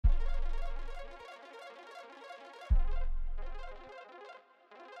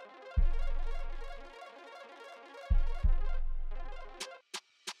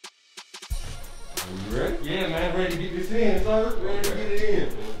in, sir. Ready to get it in.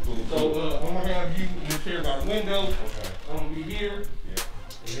 So I'm gonna have you in the chair by the window. Okay. I'm gonna be here. Yeah.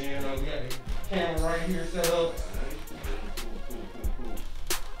 And then we got the camera right here set up.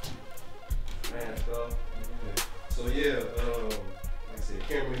 Man, stuff. So yeah, like I said,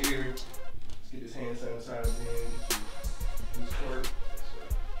 camera here. Let's get this hand sanitizer in. Get this squirt.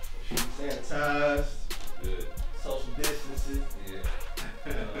 Sanitized. Good. Social distancing. Yeah.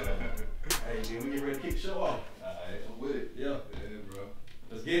 Hey, then we get ready to kick the show off. Alright, I'm with it. Yeah. Yeah, bro.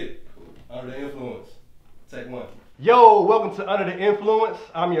 Let's get it. Cool. Under the Influence. Take one. Yo, welcome to Under the Influence.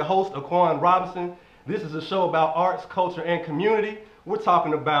 I'm your host, Aquan Robinson. This is a show about arts, culture, and community. We're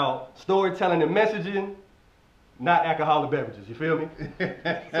talking about storytelling and messaging, not alcoholic beverages, you feel me? So,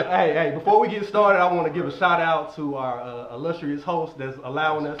 hey, before we get started, I want to give a shout out to our illustrious host that's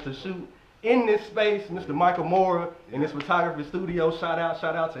allowing us to shoot in this space, Mr. Michael Mora, in his photography studio. Shout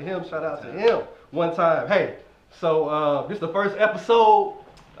out to him, one time. Hey, so this is the first episode.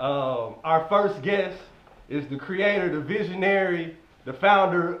 Our first guest is the creator, the visionary, the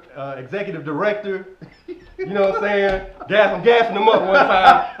founder, executive director. You know what I'm saying? I'm gassing him up one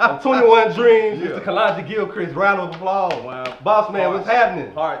time. 21 Dreams, Mr. Kalonji Gilchrist. Round of applause. Wow. Boss man, what's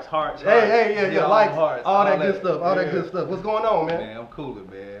happening? Hearts. Hey, yeah, like hearts, all that good stuff, all that good stuff. What's going on, man? Man, I'm cooling,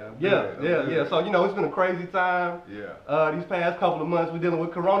 man. Yeah. So, you know, it's been a crazy time. Yeah. These past couple of months, we're dealing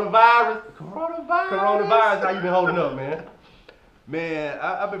with coronavirus. Coronavirus, how you been holding up, man? Man,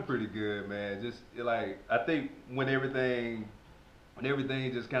 I've been pretty good, man. Just like, I think when everything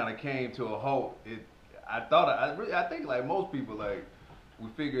just kind of came to a halt, I think like most people, like, we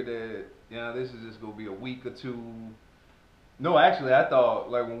figured that, you know, this is just gonna be a week or two. No, actually, I thought,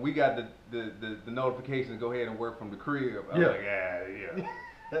 like, when we got the notification to go ahead and work from the crib, I was like, yeah.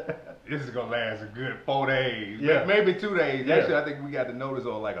 This is gonna last a good 4 days. Yeah. Maybe 2 days. Yeah. Actually, I think we got the notice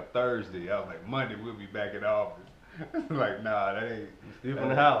on like a Thursday. I was like, Monday we'll be back in the office. Like, nah, that ain't. We still from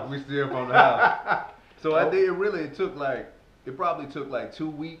the house. We still from the house. So I think it probably took like 2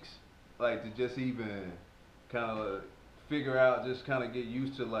 weeks, like, to just even kind of figure out, just kind of get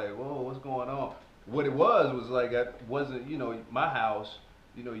used to, like, whoa, what's going on? What it was like, it wasn't, you know, my house,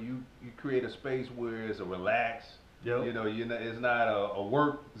 you know, you create a space where it's a relax. Yep. You know, it's not a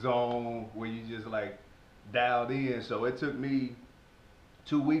work zone where you just like dialed in. So it took me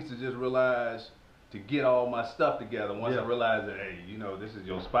 2 weeks to just realize, to get all my stuff together. Once I realized that, hey, you know, this is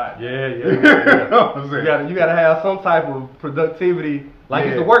your spot. Yeah. You gotta have some type of productivity, like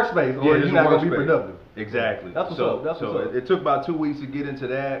it's a workspace, or you're not gonna be productive. Exactly. That's what's up. That's what's up. It took about 2 weeks to get into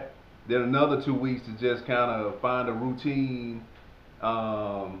that. Then another 2 weeks to just kind of find a routine.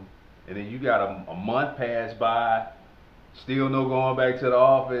 And then you got a month pass by, still no going back to the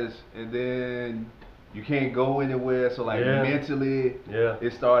office, and then you can't go anywhere. So like mentally,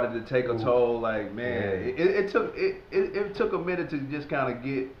 it started to take a toll. Like, man, it took a minute to just kind of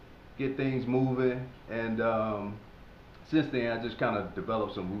get things moving, and since then I just kind of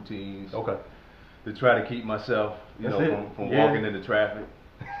developed some routines. Okay. To try to keep myself, you know, from walking into traffic.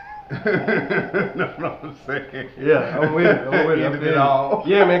 That's what I'm saying. Yeah, I'm with it.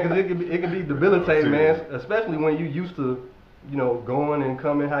 Yeah, man, because it can be debilitating, man, especially when you used to, you know, going and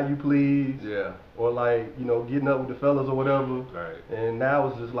coming how you please. Yeah. Or like, you know, getting up with the fellas or whatever. Right. And now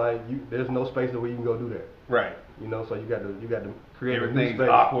it's just like there's no space where you can go do that. Right. You know, so you got to create everything's a new space.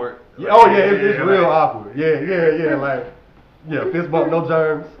 Awkward. Yeah, oh yeah, it's real awkward. Yeah. Like, fist bump, no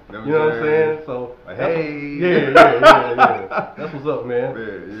germs. You know what I'm saying? So, hey. That's what's up, man.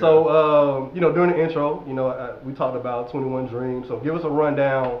 Yeah. So, you know, during the intro, you know, we talked about 21 Dreams. So, give us a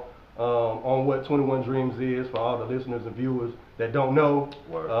rundown on what 21 Dreams is for all the listeners and viewers that don't know,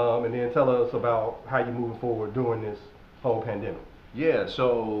 and then tell us about how you're moving forward during this whole pandemic. Yeah.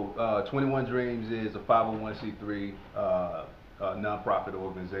 So, 21 Dreams is a 501c3 nonprofit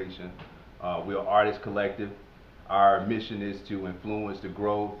organization. We're an artist collective. Our mission is to influence the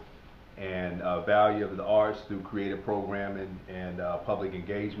growth and value of the arts through creative programming and public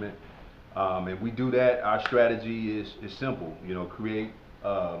engagement. And we do that. Our strategy is simple. You know,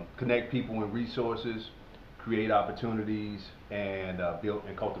 connect people and resources, create opportunities, and build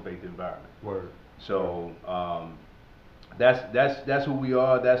and cultivate the environment. Word. So that's who we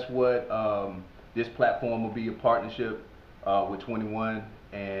are. That's what this platform will be, a partnership with 21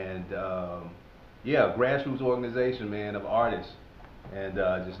 and. Yeah, grassroots organization, man, of artists, and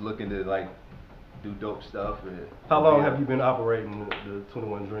just looking to like do dope stuff. How long have you been operating the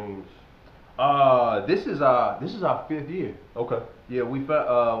 21 Dreams? This is our 5th year. Okay. Yeah, we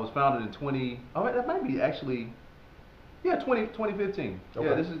was founded in 2015. Okay.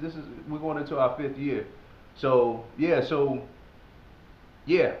 Yeah, this is we're going into our 5th year. So you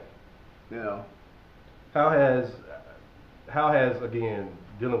know. How has how has, again,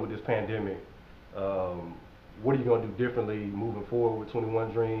 dealing with this pandemic, what are you going to do differently moving forward with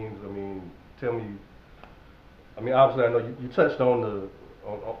 21 Dreams? I mean, tell me. I mean, obviously, I know you touched on the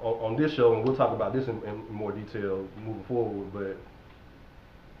on this show, and we'll talk about this in more detail moving forward. But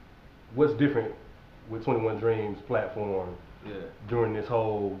what's different with 21 Dreams platform during this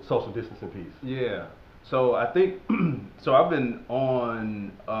whole social distancing piece? Yeah. So I think so. I've been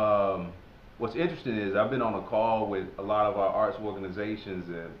on. What's interesting is I've been on a call with a lot of our arts organizations,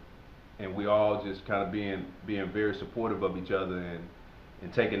 and we all just kind of being very supportive of each other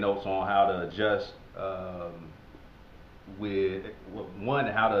and taking notes on how to adjust with one,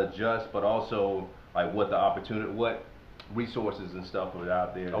 how to adjust, but also like what the opportunity, what resources and stuff are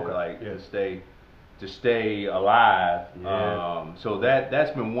out there to stay alive. So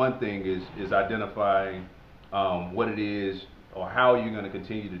that's been one thing is identifying what it is or how you're going to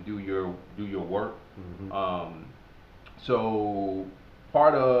continue to do your work. So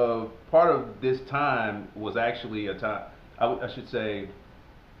part of this time was actually a time, I should say,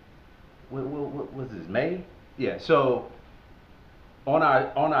 what was this, May? Yeah. So on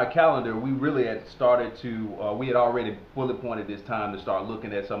our calendar, we really had started to we had already bullet pointed this time to start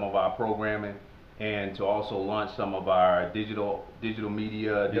looking at some of our programming and to also launch some of our digital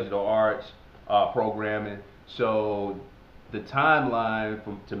media, digital arts programming. So the timeline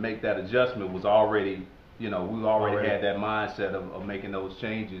to make that adjustment was already, we already had that mindset of making those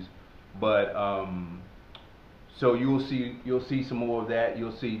changes. But so you'll see some more of that.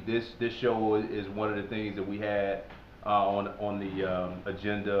 You'll see this show is one of the things that we had on the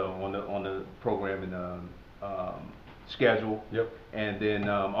agenda, on the programming schedule. And then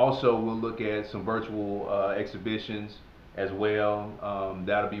also we'll look at some virtual exhibitions as well.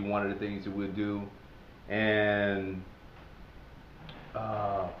 That'll be one of the things that we'll do. And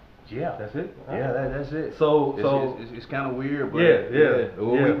yeah, that's it. Yeah, that's it. So it's kind of weird, but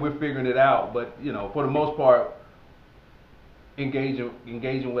we're figuring it out. But for the most part,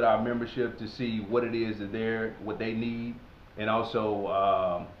 engaging with our membership to see what it is that what they need, and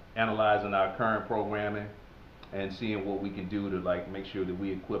also analyzing our current programming and seeing what we can do to make sure that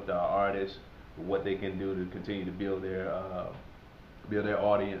we equip our artists with what they can do to continue to build their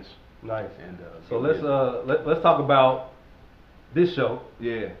audience. Nice. And so let's talk about this show.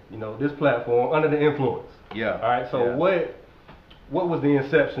 Yeah. This platform, Under the Influence. Yeah. All right. So what was the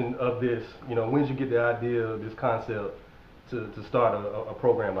inception of this? When did you get the idea of this concept to start a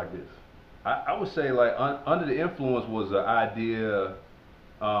program like this? I would say Under the Influence was an idea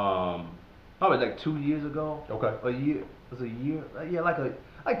probably like 2 years ago. Okay. A year. Was it a year? Yeah,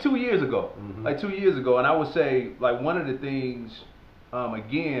 like 2 years ago. Like 2 years ago. And I would say one of the things,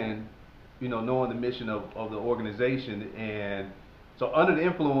 again, knowing the mission of the organization, and so Under the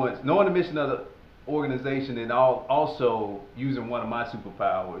Influence, knowing the mission of the organization, and also using one of my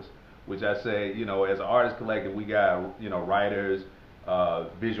superpowers, which I say, as an artist collective, we got, writers,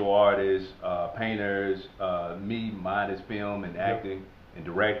 visual artists, painters, mine is film and acting and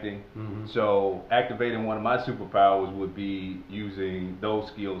directing. So activating one of my superpowers would be using those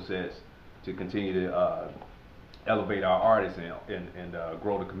skill sets to continue to elevate our artists and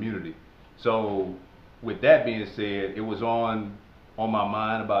grow the community. So with that being said, it was on my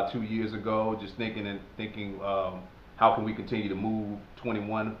mind about 2 years ago, just thinking how can we continue to move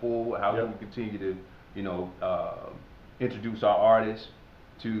 21 forward? How can we continue to, introduce our artists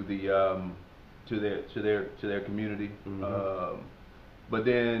to their community? But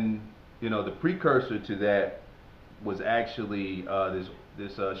then, the precursor to that was actually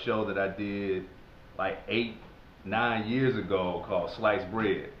this show that I did like 8-9 years ago called Sliced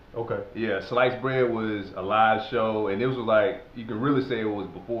Bread. Okay. Yeah, Sliced Bread was a live show, and it was you can really say it was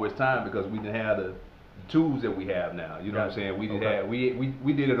before its time because we didn't have the tools that we have now. You know what I'm saying? We didn't have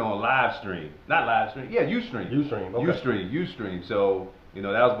we did it on live stream, not live stream. Yeah, Ustream. Ustream. So that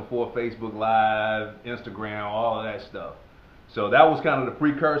was before Facebook Live, Instagram, all of that stuff. So that was kind of the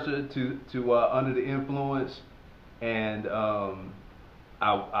precursor to Under the Influence, and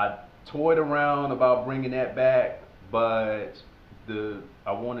I toyed around about bringing that back, but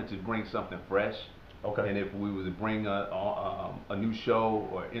I wanted to bring something fresh. Okay. And if we were to bring a new show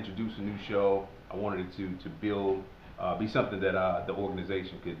or introduce a new show, I wanted it to build, be something that the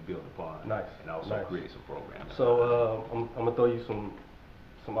organization could build upon. Nice. And also create some programs. So I'm gonna throw you some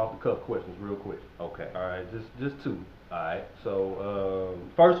off the cuff questions real quick. Okay. All right. Just two. All right. So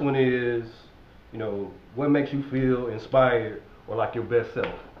first one is, what makes you feel inspired or like your best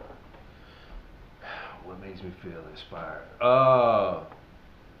self? What makes me feel inspired?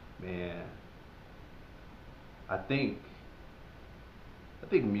 Man, I think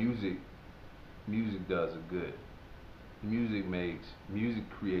music does a good. music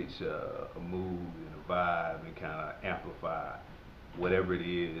creates a mood and a vibe and kind of amplify whatever it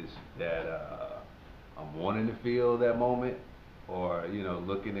is that I'm wanting to feel that moment, or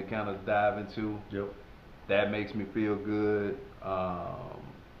looking to kind of dive into. Yep. That makes me feel good.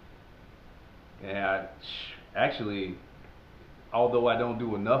 And actually, although I don't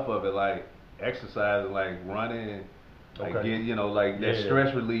do enough of it, like exercise, like running, like like that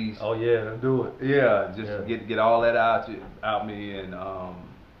stress release. Oh yeah, let's do it. Yeah, just get all that out me, and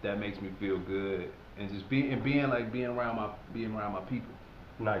that makes me feel good. And just being around my people.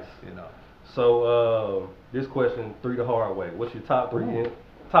 Nice. So this question, 3 the hard way. What's your top three influences?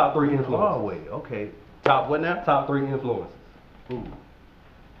 Hard way. Okay. Top what now? Top 3 influences. Ooh.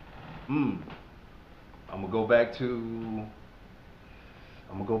 I'm gonna go back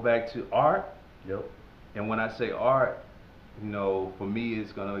to art. Yep. And when I say art, for me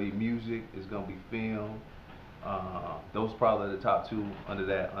it's gonna be music, it's gonna be film. Those probably the top 2 under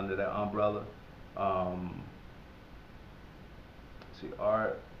that umbrella. See,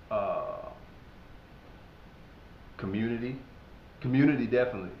 art, community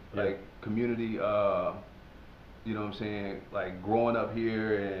definitely. Yeah. Like community. You know what I'm saying? Like growing up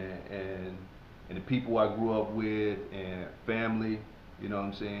here and the people I grew up with and family. You know what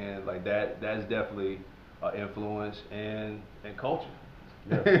I'm saying? Like that's definitely influence and culture.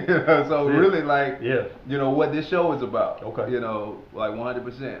 Yeah. So really like what this show is about. Okay. Like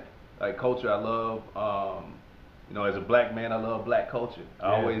 100%. Like culture I love. As a black man I love black culture.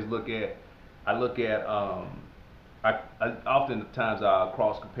 I always look at I oftentimes I'll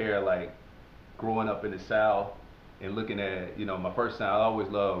cross compare like growing up in the South and looking at my first time. I always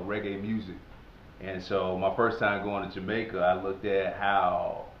loved reggae music. And so my first time going to Jamaica, I looked at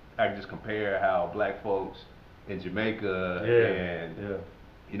how I could just compare how black folks in Jamaica and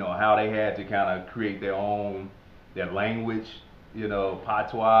how they had to kind of create their language,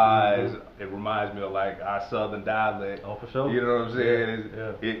 patois. It reminds me of like our southern dialect. Oh, for sure. You know what I'm saying?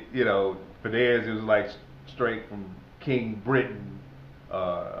 For theirs it was like straight from King Britain,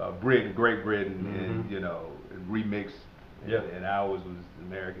 Great Britain, and remixed. Yeah. And ours was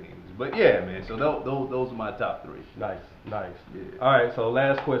American English. But yeah, man. So those are my top 3. Nice. Yeah. All right. So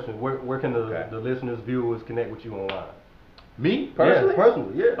last question: Where can the listeners, viewers connect with you online? Me personally? Yeah,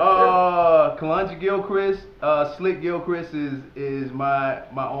 personally. Yeah. Kalonji Gilchrist, Slick Gilchrist is my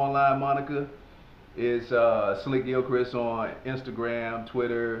online moniker. It's Slick Gilchrist on Instagram,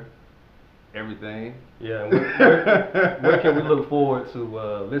 Twitter, everything. Yeah. Where can we look forward to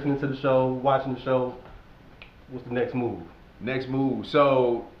listening to the show, watching the show? What's the next move?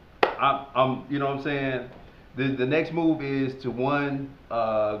 So I'm you know what I'm saying? The next move is to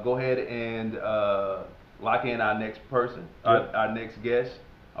go ahead and lock in our next person, our next guest,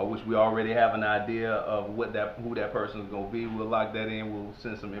 which we already have an idea of who that person is going to be. We'll lock that in. We'll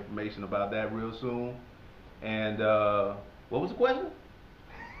send some information about that real soon. And what was the question?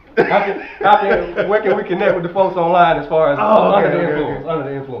 Where can we connect with the folks online as far as under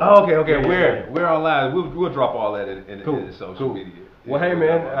the influence? Oh, okay. We're online. We'll drop all that in the social media. Well, hey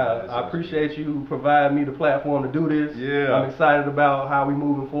man, I appreciate you providing me the platform to do this. Yeah. I'm excited about how we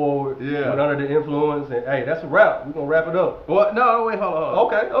moving forward. Yeah. With Under the Influence, and hey, that's a wrap. We're gonna wrap it up. Well, no, wait, hold on.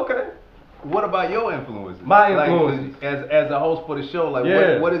 Okay. What about your influences? My influences. Like, as a host for the show, like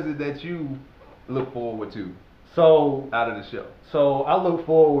what is it that you look forward to? So out of the show. So I look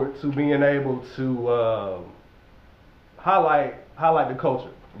forward to being able to highlight the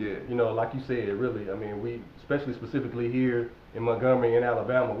culture. Yeah. Like you said, really. I mean, we specifically here in Montgomery and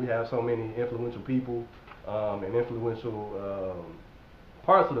Alabama, we have so many influential people and influential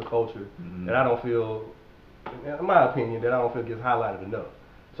parts of the culture that I don't feel, in my opinion, gets highlighted enough.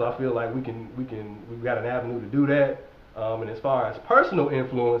 So I feel like we've got an avenue to do that. And as far as personal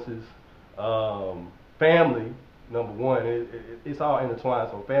influences, family, number one, it's all intertwined.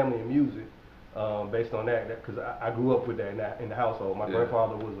 So family and music, based on that, because I grew up with that in the household. My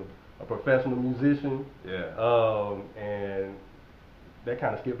grandfather was a professional musician. Yeah. And that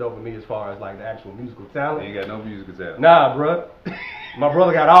kind of skipped over me as far as like the actual musical talent. You ain't got no musical talent. Nah, bruh. My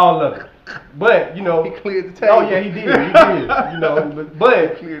brother got all of it. But he cleared the table. Oh yeah, he did.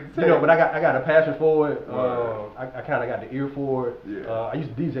 But I got a passion for it. I kind of got the ear for it. Yeah. I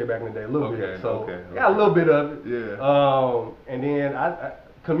used to DJ back in the day a little bit, so okay. I got a little bit of it. Yeah. And then I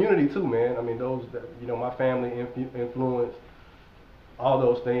community too, man. I mean, those my family influence, all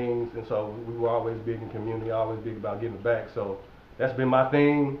those things, and so we were always big in community, always big about giving back. So that's been my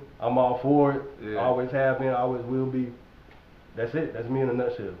thing. I'm all for it. Yeah. Always have been. Always will be. That's it. That's me in a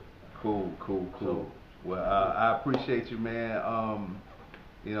nutshell. Cool. So, Well, I appreciate you, man.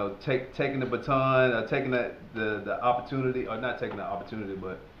 you know, taking the baton, taking the opportunity, or not taking the opportunity,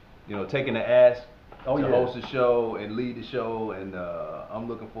 but you know, taking the ask to host the show and lead the show, and I'm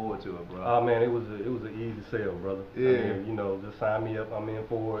looking forward to it, bro. Oh man, it was an easy sell, brother. Yeah. I mean, you know, just sign me up. I'm in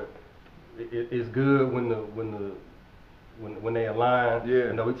for it. It's good when they align. Yeah.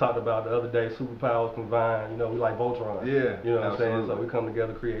 You know, we talked about the other day, superpowers combined. You know, we like Voltron. Yeah. You know what I'm saying? Absolutely. So we come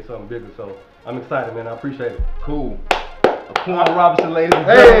together, create something bigger. So I'm excited, man. I appreciate it. Cool. Aquan Robinson, ladies and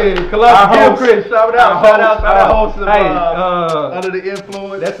Hey, gentlemen. Kalonji Gilchrist, shout out. Hey, Under the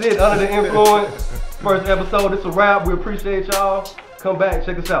Influence. that's it, Under the Influence. First episode, it's a wrap. We appreciate y'all. Come back,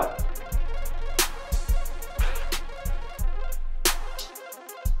 check us out.